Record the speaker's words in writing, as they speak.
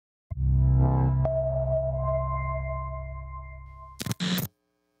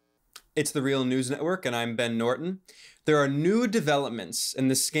It's the Real News Network, and I'm Ben Norton. There are new developments in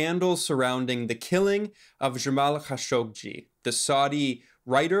the scandal surrounding the killing of Jamal Khashoggi, the Saudi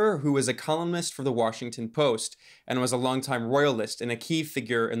writer who was a columnist for the Washington Post and was a longtime royalist and a key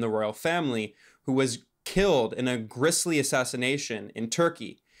figure in the royal family, who was killed in a grisly assassination in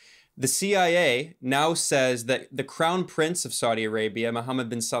Turkey. The CIA now says that the Crown Prince of Saudi Arabia, Mohammed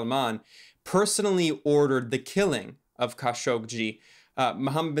bin Salman, personally ordered the killing of Khashoggi.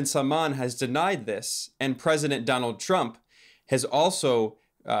 Mohammed bin Salman has denied this, and President Donald Trump has also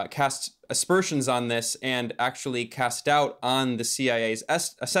cast aspersions on this and actually cast doubt on the CIA's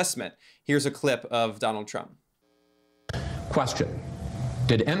assessment. Here's a clip of Donald Trump. Question.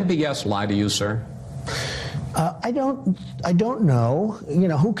 Did MBS lie to you, sir? I don't know. You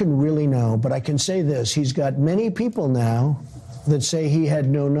know, who can really know? But I can say this. He's got many people now that say he had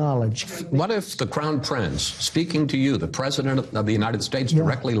no knowledge. What if the Crown Prince, speaking to you, the President of the United States,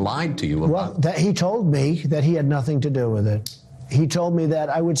 directly lied to you about Well, he told me that he had nothing to do with it. He told me that,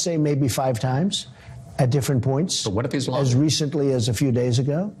 I would say, maybe 5 times at different points. So what if he's lying? As recently as a few days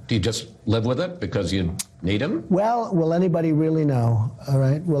ago. Do you just live with it because you need him? Well, will anybody really know? All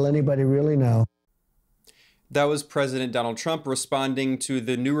right? Will anybody really know? That was President Donald Trump responding to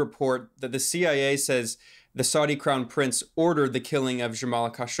the new report that the CIA says the Saudi Crown Prince ordered the killing of Jamal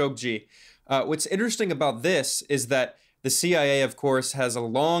Khashoggi. What's interesting about this is that the CIA, of course, has a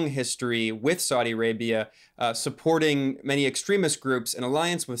long history with Saudi Arabia, supporting many extremist groups in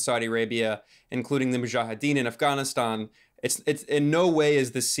alliance with Saudi Arabia, including the Mujahideen in Afghanistan. It's in no way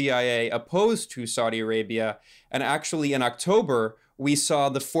is the CIA opposed to Saudi Arabia. And actually, in October, we saw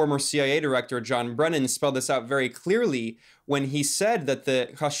the former CIA director, John Brennan, spell this out very clearly when he said that the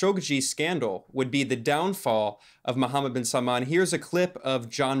Khashoggi scandal would be the downfall of Mohammed bin Salman. Here's a clip of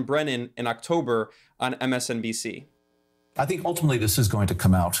John Brennan in October on MSNBC. I think ultimately this is going to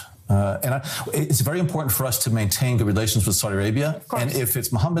come out. It's very important for us to maintain good relations with Saudi Arabia. And if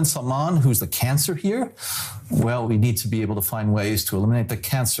it's Mohammed bin Salman who's the cancer here, well, we need to be able to find ways to eliminate the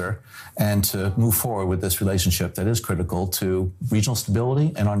cancer and to move forward with this relationship that is critical to regional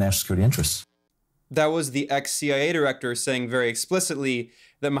stability and our national security interests. That was the ex-CIA director saying very explicitly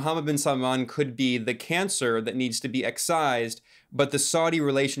that Mohammed bin Salman could be the cancer that needs to be excised, but the Saudi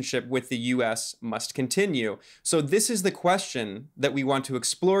relationship with the U.S. must continue. So this is the question that we want to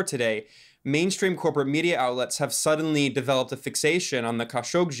explore today. Mainstream corporate media outlets have suddenly developed a fixation on the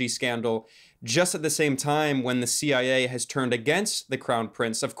Khashoggi scandal just at the same time when the CIA has turned against the Crown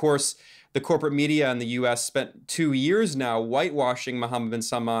Prince. Of course, the corporate media in the U.S. spent 2 years now whitewashing Mohammed bin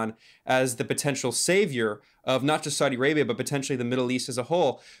Salman as the potential savior of not just Saudi Arabia, but potentially the Middle East as a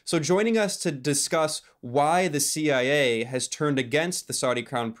whole. So joining us to discuss why the CIA has turned against the Saudi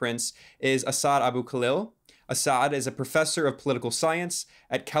Crown Prince is Asad AbuKhalil. Asad is a professor of political science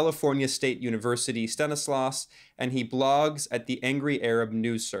at California State University, Stanislaus, and he blogs at the Angry Arab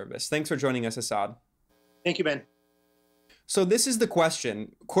News Service. Thanks for joining us, Asad. Thank you, Ben. So this is the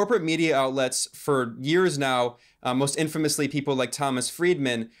question. Corporate media outlets for years now, most infamously people like Thomas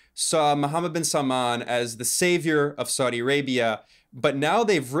Friedman, saw Mohammed bin Salman as the savior of Saudi Arabia. But now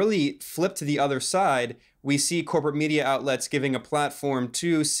they've really flipped to the other side. We see corporate media outlets giving a platform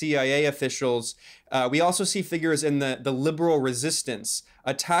to CIA officials. We also see figures in the liberal resistance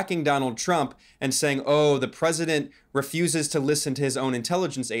attacking Donald Trump and saying, oh, the president refuses to listen to his own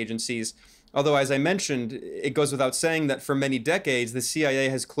intelligence agencies. Although, as I mentioned, it goes without saying that for many decades, the CIA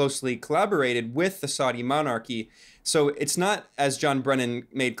has closely collaborated with the Saudi monarchy. So it's not, as John Brennan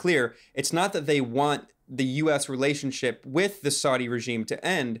made clear, it's not that they want the U.S. relationship with the Saudi regime to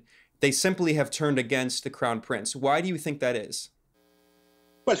end. They simply have turned against the Crown Prince. Why do you think that is?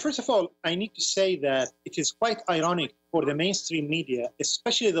 Well, first of all, I need to say that it is quite ironic for the mainstream media,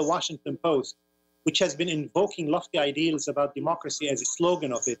 especially the Washington Post, which has been invoking lofty ideals about democracy as a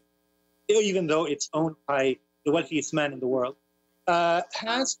slogan of it, even though it's owned by the wealthiest man in the world,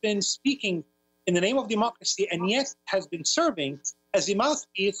 has been speaking in the name of democracy and yet has been serving as a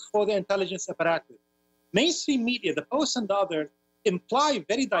mouthpiece for the intelligence apparatus. Mainstream media, the Post and the others, imply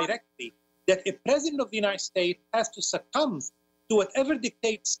very directly that a president of the United States has to succumb to whatever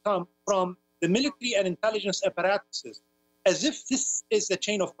dictates come from the military and intelligence apparatuses, as if this is the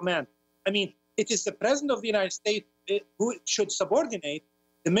chain of command. I mean, it is the president of the United States who should subordinate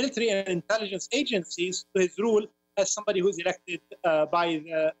the military and intelligence agencies to his rule as somebody who's elected by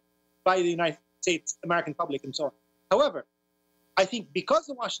the United States, American public, and so on. However, I think because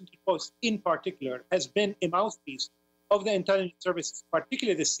the Washington Post in particular has been a mouthpiece of the intelligence services,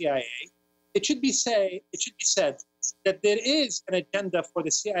 particularly the CIA, it should be said that there is an agenda for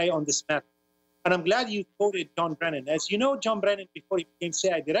the CIA on this matter. And I'm glad you quoted John Brennan. As you know, John Brennan, before he became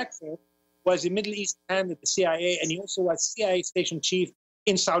CIA director, was a Middle East hand at the CIA, and he also was CIA station chief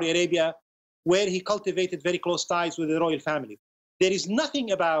in Saudi Arabia, where he cultivated very close ties with the royal family. There is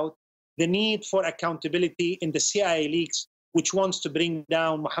nothing about the need for accountability in the CIA leaks, which wants to bring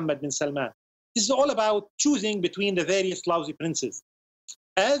down Mohammed bin Salman. This is all about choosing between the various lousy princes.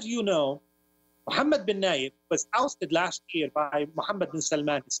 As you know, Mohammed bin Nayef was ousted last year by Mohammed bin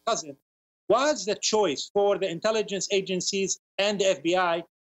Salman, his cousin, was the choice for the intelligence agencies and the FBI,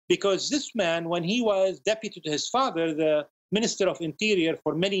 because this man, when he was deputy to his father, the Minister of Interior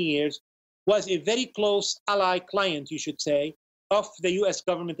for many years, was a very close ally client, you should say, of the US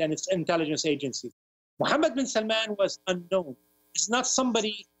government and its intelligence agencies. Mohammed bin Salman was unknown. It's not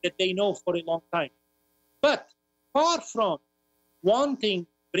somebody that they know for a long time. But far from wanting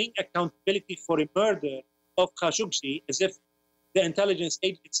to bring accountability for a murder of Khashoggi, as if the intelligence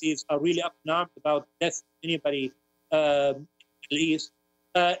agencies are really up in arms about the death of anybody in the Middle East,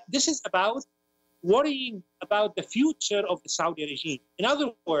 this is about worrying about the future of the Saudi regime. In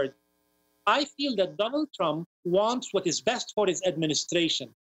other words, I feel that Donald Trump wants what is best for his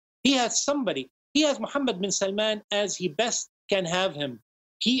administration. He has somebody, he has Mohammed bin Salman as he best can have him.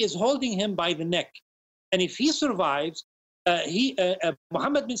 He is holding him by the neck. And if he survives,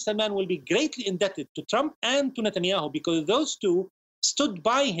 Mohammed bin Salman will be greatly indebted to Trump and to Netanyahu, because those two stood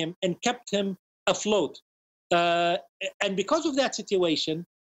by him and kept him afloat. And because of that situation,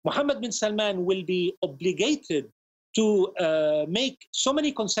 Mohammed bin Salman will be obligated to make so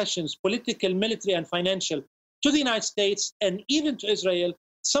many concessions, political, military, and financial, to the United States and even to Israel.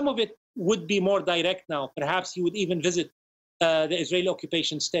 Some of it would be more direct now. Perhaps he would even visit the Israeli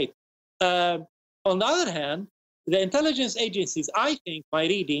occupation state. On the other hand, the intelligence agencies, I think, my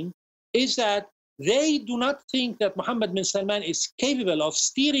reading, is that they do not think that Mohammed bin Salman is capable of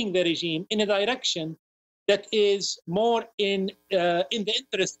steering the regime in a direction that is more in the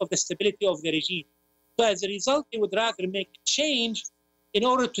interest of the stability of the regime. So as a result, they would rather make a change in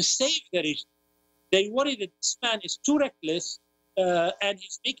order to save the regime. They worry that this man is too reckless and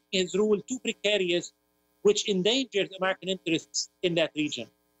he's making his rule too precarious, which endangers American interests in that region.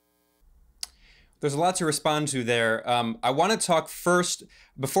 There's a lot to respond to there. I want to talk first,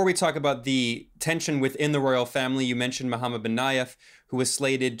 before we talk about the tension within the royal family, you mentioned Mohammed bin Nayef, who was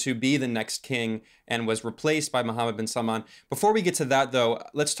slated to be the next king and was replaced by Mohammed bin Salman. Before we get to that, though,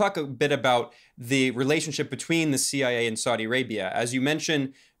 let's talk a bit about the relationship between the CIA and Saudi Arabia. As you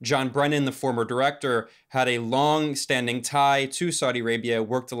mentioned, John Brennan, the former director, had a long-standing tie to Saudi Arabia,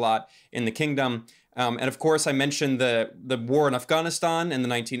 worked a lot in the kingdom. And of course, I mentioned the war in Afghanistan in the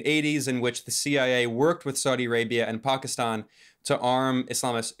 1980s, in which the CIA worked with Saudi Arabia and Pakistan to arm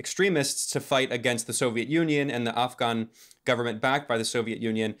Islamist extremists to fight against the Soviet Union and the Afghan government backed by the Soviet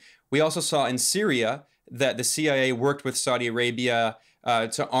Union. We also saw in Syria that the CIA worked with Saudi Arabia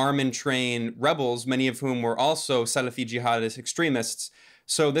to arm and train rebels, many of whom were also Salafi jihadist extremists.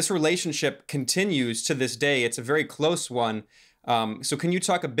 So this relationship continues to this day. It's a very close one. So can you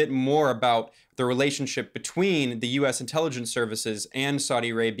talk a bit more about the relationship between the U.S. intelligence services and Saudi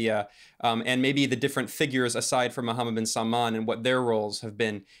Arabia, and maybe the different figures aside from Mohammed bin Salman and what their roles have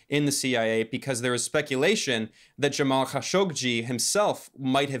been in the CIA? Because there is speculation that Jamal Khashoggi himself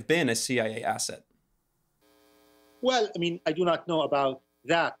might have been a CIA asset. Well, I mean, I do not know about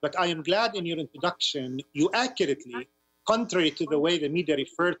that, but I am glad in your introduction you accurately, contrary to the way the media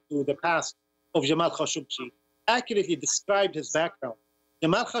referred to the past of Jamal Khashoggi, accurately described his background.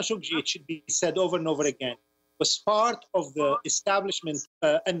 Jamal Khashoggi, it should be said over and over again, was part of the establishment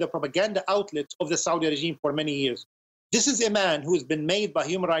and the propaganda outlet of the Saudi regime for many years. This is a man who has been made by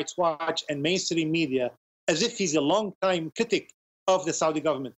Human Rights Watch and mainstream media as if he's a long-time critic of the Saudi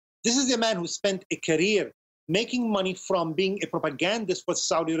government. This is a man who spent a career making money from being a propagandist for the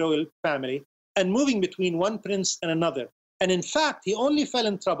Saudi royal family and moving between one prince and another. And in fact, he only fell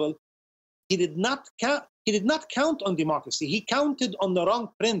in trouble. He did not count on democracy. He counted on the wrong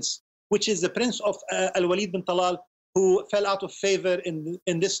prince, which is the prince of Al-Walid bin Talal, who fell out of favor in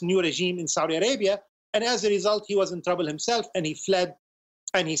this new regime in Saudi Arabia. And as a result, he was in trouble himself, and he fled.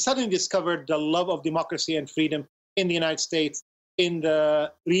 And he suddenly discovered the love of democracy and freedom in the United States in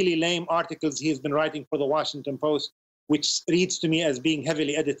the really lame articles he has been writing for the Washington Post, which reads to me as being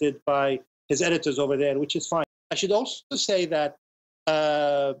heavily edited by his editors over there, which is fine. I should also say that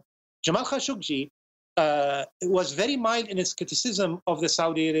Jamal Khashoggi was very mild in his criticism of the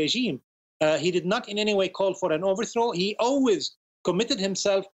Saudi regime. He did not in any way call for an overthrow. He always committed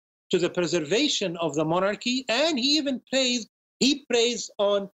himself to the preservation of the monarchy, and he even praised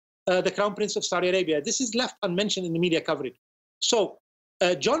on the Crown Prince of Saudi Arabia. This is left unmentioned in the media coverage. So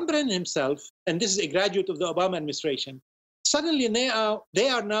John Brennan himself, and this is a graduate of the Obama administration, suddenly they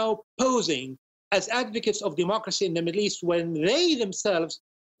are now posing as advocates of democracy in the Middle East when they themselves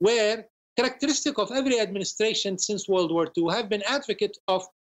were characteristic of every administration since World War II, have been advocates of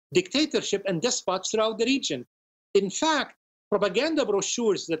dictatorship and despots throughout the region. In fact, propaganda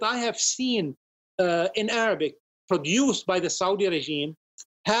brochures that I have seen in Arabic produced by the Saudi regime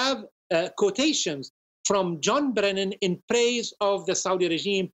have quotations from John Brennan in praise of the Saudi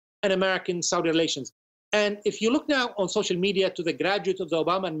regime and American-Saudi relations. And if you look now on social media to the graduates of the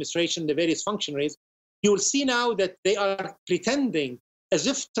Obama administration, the various functionaries, you will see now that they are pretending as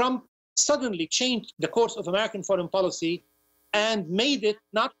if Trump suddenly changed the course of American foreign policy and made it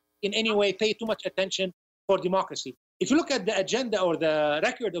not in any way pay too much attention for democracy. If you look at the agenda or the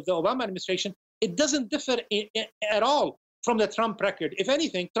record of the Obama administration, it doesn't differ at all from the Trump record. If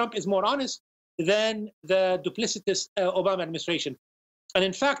anything, Trump is more honest than the duplicitous Obama administration. And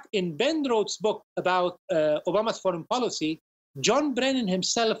in fact, in Ben Norton's book about Obama's foreign policy, John Brennan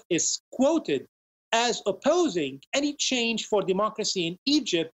himself is quoted as opposing any change for democracy in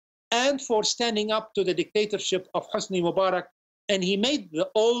Egypt and for standing up to the dictatorship of Hosni Mubarak. And he made the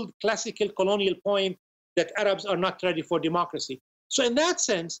old classical colonial point that Arabs are not ready for democracy. So in that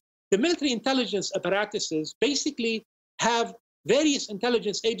sense, the military intelligence apparatuses basically have various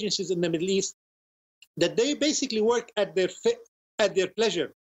intelligence agencies in the Middle East that they basically work at their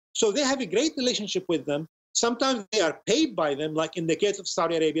pleasure. So they have a great relationship with them. Sometimes they are paid by them, like in the case of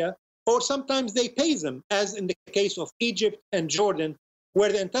Saudi Arabia, or sometimes they pay them, as in the case of Egypt and Jordan,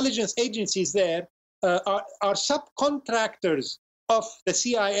 where the intelligence agencies there are subcontractors of the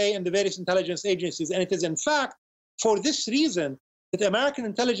CIA and the various intelligence agencies. And it is, in fact, for this reason that American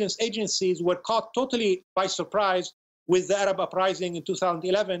intelligence agencies were caught totally by surprise with the Arab uprising in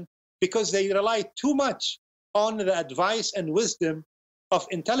 2011, because they relied too much on the advice and wisdom of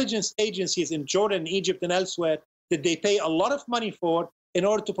intelligence agencies in Jordan, Egypt, and elsewhere that they pay a lot of money for in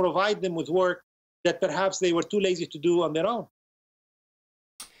order to provide them with work that perhaps they were too lazy to do on their own.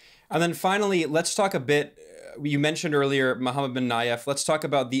 And then finally, let's talk a bit, you mentioned earlier Mohammed bin Nayef. Let's talk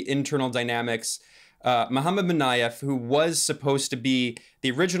about the internal dynamics. Mohammed bin Nayef, who was supposed to be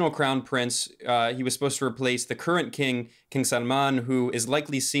the original crown prince, he was supposed to replace the current king, King Salman, who is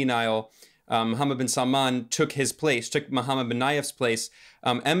likely senile. Mohammed bin Salman took his place, took Mohammed bin Nayef's place.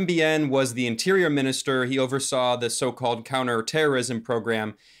 MBN was the interior minister. He oversaw the so-called counter-terrorism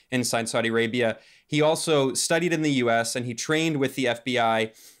program inside Saudi Arabia. He also studied in the US and he trained with the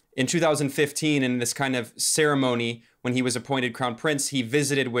FBI. In 2015, in this kind of ceremony, when he was appointed crown prince, he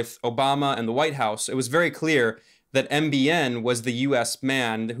visited with Obama and the White House. It was very clear that MBN was the US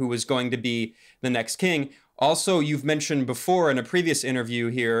man who was going to be the next king. Also, you've mentioned before in a previous interview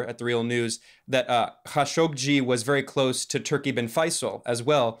here at The Real News that Khashoggi was very close to Turki bin Faisal as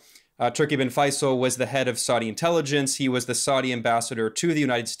well. Turki bin Faisal was the head of Saudi intelligence. He was the Saudi ambassador to the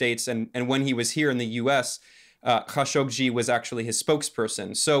United States. And when he was here in the US, Khashoggi was actually his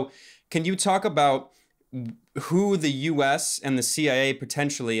spokesperson. So can you talk about who the US and the CIA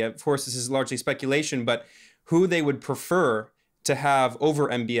potentially, of course this is largely speculation, but who they would prefer to have over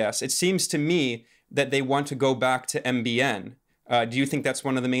MBS? It seems to me that they want to go back to MBN. Do you think that's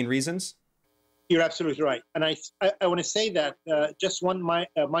one of the main reasons? You're absolutely right. And I want to say that just one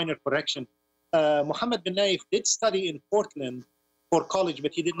minor correction. Mohammed bin Nayef did study in Portland for college,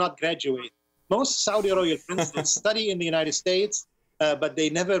 but he did not graduate. Most Saudi royal princes study in the United States, but they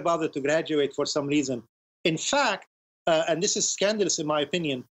never bothered to graduate for some reason. In fact, and this is scandalous in my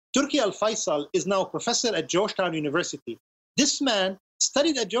opinion, Turki al-Faisal is now a professor at Georgetown University. This man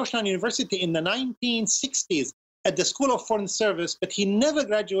studied at Georgetown University in the 1960s at the School of Foreign Service, but he never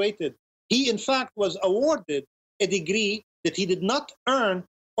graduated. He, in fact, was awarded a degree that he did not earn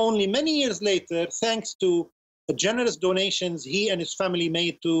only many years later, thanks to the generous donations he and his family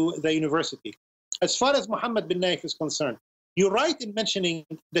made to the university. As far as Mohammed bin Nayef is concerned, you're right in mentioning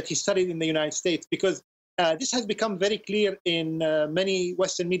that he studied in the United States, because this has become very clear in many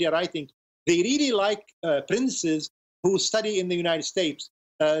Western media writing. They really like princes who study in the United States.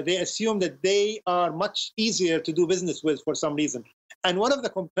 They assume that they are much easier to do business with for some reason. And one of the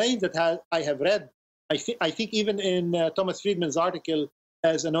complaints that I have read, I think even in Thomas Friedman's article,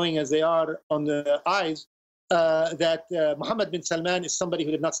 as annoying as they are on the eyes, that Mohammed bin Salman is somebody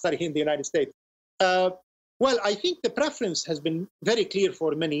who did not study in the United States. Well, I think the preference has been very clear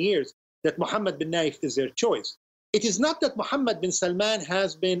for many years that Mohammed bin Nayef is their choice. It is not that Mohammed bin Salman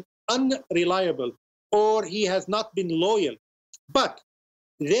has been unreliable or he has not been loyal, but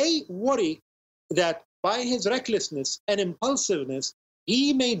they worry that by his recklessness and impulsiveness,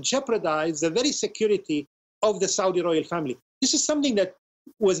 he may jeopardize the very security of the Saudi royal family. This is something that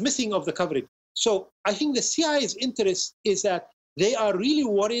was missing of the coverage. So I think the CIA's interest is that they are really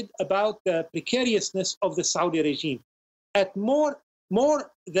worried about the precariousness of the Saudi regime. At more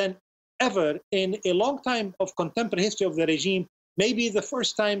than ever in a long time of contemporary history of the regime, maybe the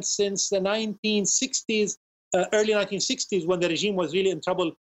first time since the 1960s, early 1960s, when the regime was really in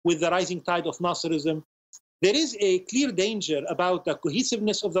trouble with the rising tide of Nasserism, there is a clear danger about the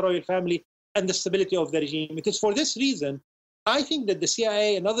cohesiveness of the royal family and the stability of the regime. It is for this reason, I think that the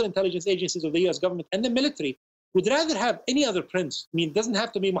CIA and other intelligence agencies of the US government and the military would rather have any other prince. I mean, it doesn't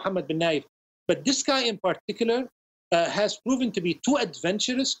have to be Mohammed bin Nayef, but this guy in particular has proven to be too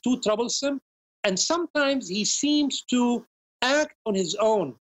adventurous, too troublesome, and sometimes he seems to act on his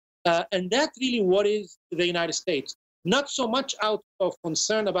own. And that really worries the United States, not so much out of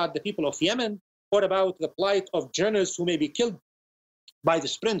concern about the people of Yemen or about the plight of journalists who may be killed by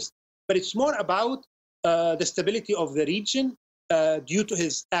this prince, but it's more about the stability of the region due to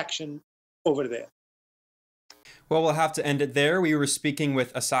his action over there. Well, we'll have to end it there. We were speaking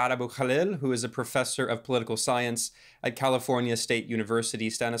with Asad AbuKhalil, who is a professor of political science at California State University,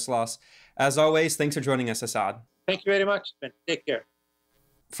 Stanislaus. As always, thanks for joining us, Asad. Thank you very much, Ben. Take care.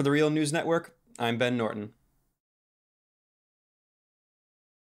 For the Real News Network, I'm Ben Norton.